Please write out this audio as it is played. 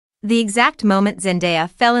The exact moment Zendaya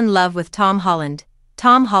fell in love with Tom Holland.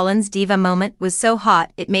 Tom Holland's diva moment was so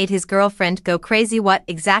hot it made his girlfriend go crazy. What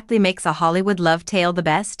exactly makes a Hollywood love tale the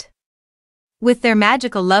best? With their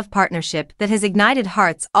magical love partnership that has ignited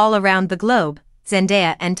hearts all around the globe,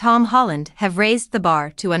 Zendaya and Tom Holland have raised the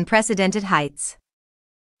bar to unprecedented heights.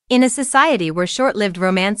 In a society where short-lived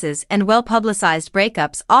romances and well-publicized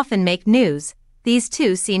breakups often make news, these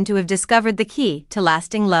two seem to have discovered the key to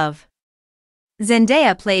lasting love.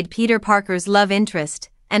 Zendaya played Peter Parker's love interest,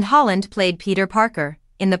 and Holland played Peter Parker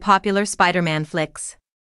in the popular Spider-Man flicks.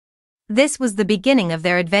 This was the beginning of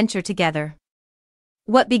their adventure together.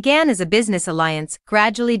 What began as a business alliance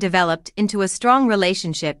gradually developed into a strong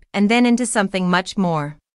relationship and then into something much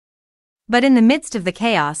more. But in the midst of the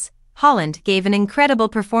chaos, Holland gave an incredible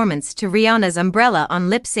performance to Rihanna's Umbrella on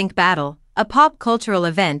Lip Sync Battle, a pop cultural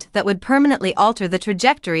event that would permanently alter the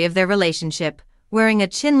trajectory of their relationship. Wearing a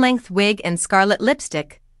chin-length wig and scarlet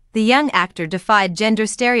lipstick, the young actor defied gender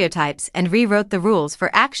stereotypes and rewrote the rules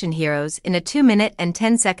for action heroes in a 2-minute and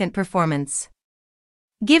 10-second performance.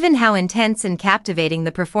 Given how intense and captivating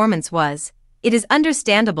the performance was, it is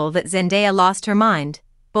understandable that Zendaya lost her mind,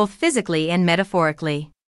 both physically and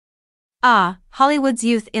metaphorically. Ah, Hollywood's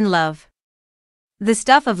youth in love. The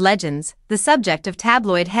stuff of legends, the subject of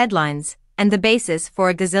tabloid headlines, and the basis for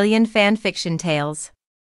a gazillion fan fiction tales.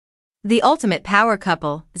 The ultimate power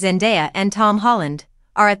couple, Zendaya and Tom Holland,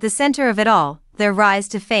 are at the center of it all. Their rise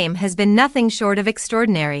to fame has been nothing short of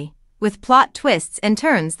extraordinary, with plot twists and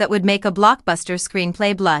turns that would make a blockbuster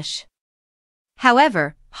screenplay blush.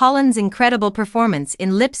 However, Holland's incredible performance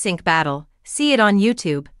in Lip Sync Battle, see it on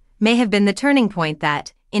YouTube, may have been the turning point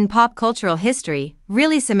that, in pop cultural history,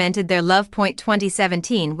 really cemented their love.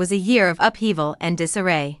 2017 was a year of upheaval and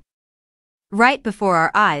disarray. Right before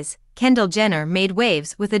our eyes, Kendall Jenner made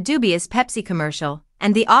waves with a dubious Pepsi commercial,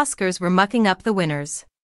 and the Oscars were mucking up the winners.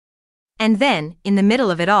 And then, in the middle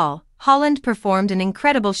of it all, Holland performed an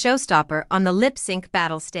incredible showstopper on the Lip Sync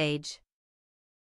Battle stage.